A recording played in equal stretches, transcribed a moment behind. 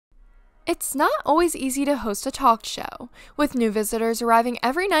It's not always easy to host a talk show. With new visitors arriving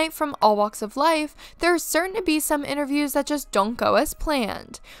every night from all walks of life, there are certain to be some interviews that just don't go as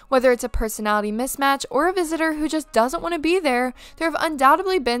planned. Whether it's a personality mismatch or a visitor who just doesn't want to be there, there have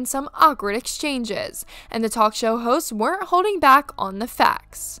undoubtedly been some awkward exchanges, and the talk show hosts weren't holding back on the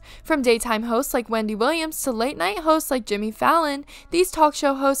facts. From daytime hosts like Wendy Williams to late night hosts like Jimmy Fallon, these talk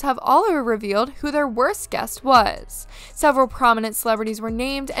show hosts have all revealed who their worst guest was. Several prominent celebrities were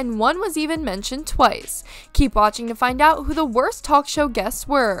named, and one was even mentioned twice. Keep watching to find out who the worst talk show guests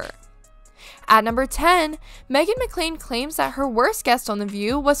were. At number 10, Meghan McClain claims that her worst guest on The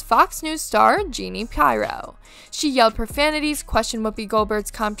View was Fox News star Jeannie Pirro. She yelled profanities, questioned Whoopi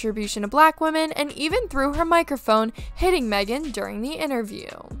Goldberg's contribution to black women, and even threw her microphone, hitting Meghan during the interview.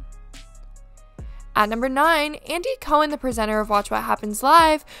 At number 9, Andy Cohen, the presenter of Watch What Happens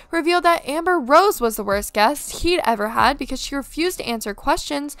Live, revealed that Amber Rose was the worst guest he'd ever had because she refused to answer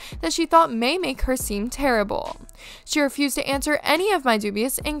questions that she thought may make her seem terrible. She refused to answer any of my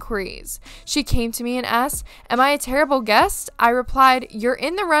dubious inquiries. She came to me and asked, "Am I a terrible guest?" I replied, "You're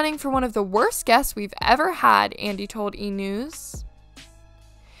in the running for one of the worst guests we've ever had," Andy told E! News.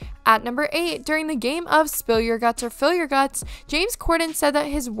 At number 8, during the game of Spill Your Guts or Fill Your Guts, James Corden said that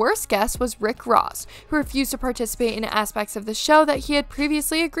his worst guest was Rick Ross, who refused to participate in aspects of the show that he had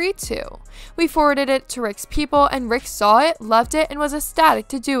previously agreed to. We forwarded it to Rick's people, and Rick saw it, loved it, and was ecstatic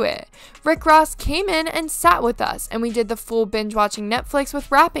to do it. Rick Ross came in and sat with us, and we did the full binge-watching Netflix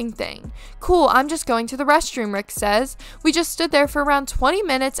with rapping thing. "Cool, I'm just going to the restroom," Rick says. We just stood there for around 20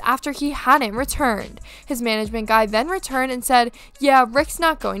 minutes after he hadn't returned. His management guy then returned and said, "Yeah, Rick's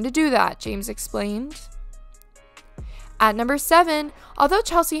not going to do that," James explained. At number 7, although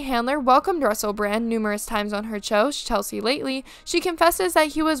Chelsea Handler welcomed Russell Brand numerous times on her show, Chelsea Lately, she confesses that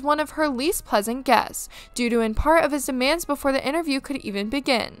he was one of her least pleasant guests, due to in part of his demands before the interview could even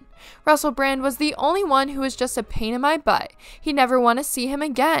begin. Russell Brand was the only one who was just a pain in my butt. He never wanted to see him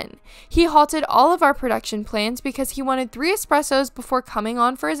again. He halted all of our production plans because he wanted 3 espressos before coming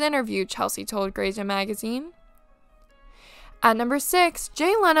on for his interview, Chelsea told Grey's Magazine. At number 6,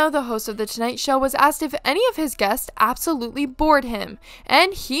 Jay Leno, the host of The Tonight Show, was asked if any of his guests absolutely bored him,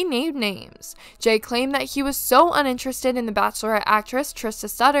 and he named names. Jay claimed that he was so uninterested in the Bachelorette actress Trista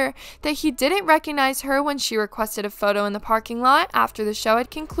Sutter that he didn't recognize her when she requested a photo in the parking lot after the show had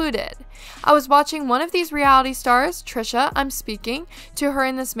concluded. "I was watching one of these reality stars, Trisha, I'm speaking to her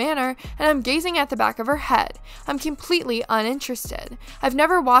in this manner, and I'm gazing at the back of her head. I'm completely uninterested. I've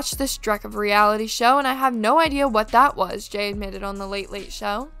never watched this dreck of a reality show, and I have no idea what that was," Jay admitted on The Late Late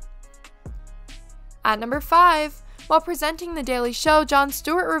Show. At number 5, while presenting The Daily Show, Jon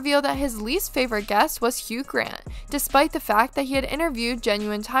Stewart revealed that his least favorite guest was Hugh Grant, despite the fact that he had interviewed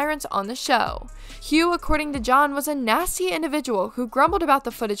genuine tyrants on the show. Hugh, according to Jon, was a nasty individual who grumbled about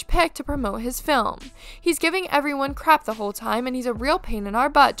the footage picked to promote his film. "He's giving everyone crap the whole time, and he's a real pain in our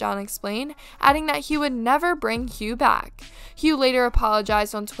butt," Jon explained, adding that he would never bring Hugh back. Hugh later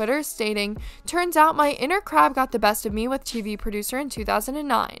apologized on Twitter, stating, "Turns out my inner crab got the best of me with TV producer in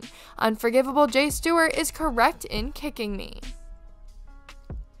 2009. Unforgivable Jay Stewart is correct in kicking me."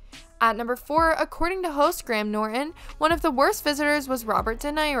 At number 4, according to host Graham Norton, one of the worst visitors was Robert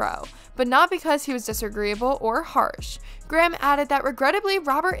De Niro, but not because he was disagreeable or harsh. Graham added that regrettably,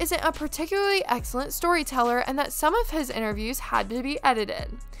 Robert isn't a particularly excellent storyteller and that some of his interviews had to be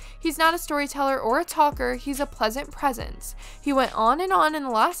edited. "He's not a storyteller or a talker, he's a pleasant presence. He went on, and the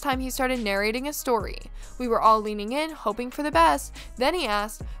last time he started narrating a story. We were all leaning in, hoping for the best. Then he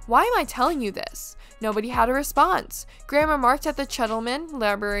asked, 'Why am I telling you this?' Nobody had a response." Graham remarked at the Cheltenham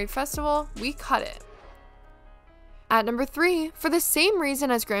Library Festival, "We cut it." At number 3, for the same reason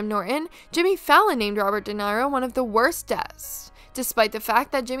as Graham Norton, Jimmy Fallon named Robert De Niro one of the worst guests. Despite the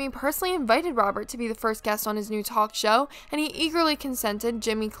fact that Jimmy personally invited Robert to be the first guest on his new talk show, and he eagerly consented,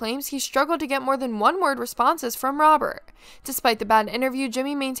 Jimmy claims he struggled to get more than one-word responses from Robert. Despite the bad interview,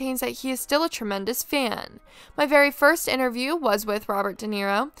 Jimmy maintains that he is still a tremendous fan. "My very first interview was with Robert De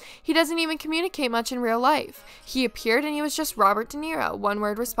Niro. He doesn't even communicate much in real life. He appeared and he was just Robert De Niro.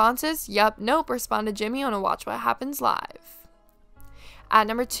 One-word responses? Yup, nope," responded Jimmy on a Watch What Happens Live. At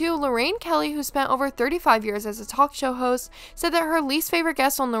number 2, Lorraine Kelly, who spent over 35 years as a talk show host, said that her least favorite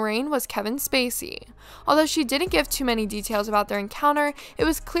guest on Lorraine was Kevin Spacey. Although she didn't give too many details about their encounter, it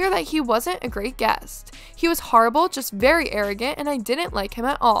was clear that he wasn't a great guest. "He was horrible, just very arrogant, and I didn't like him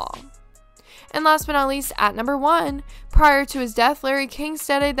at all." And last but not least, at number 1, prior to his death, Larry King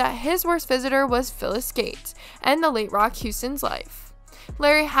stated that his worst visitor was Phyllis Gates and the late Rock Houston's life.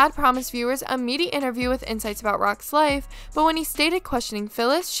 Larry had promised viewers a meaty interview with insights about Rock's life, but when he stated questioning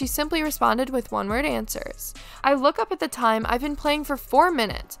Phyllis, she simply responded with one-word answers. "I look up at the time, I've been playing for 4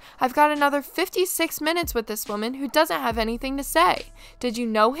 minutes. I've got another 56 minutes with this woman who doesn't have anything to say. Did you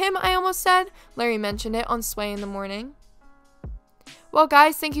know him?" I almost said. Larry mentioned it on Sway in the Morning. Well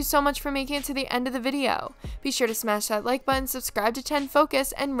guys, thank you so much for making it to the end of the video. Be sure to smash that like button, subscribe to 10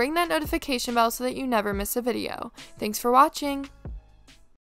 Focus, and ring that notification bell so that you never miss a video. Thanks for watching.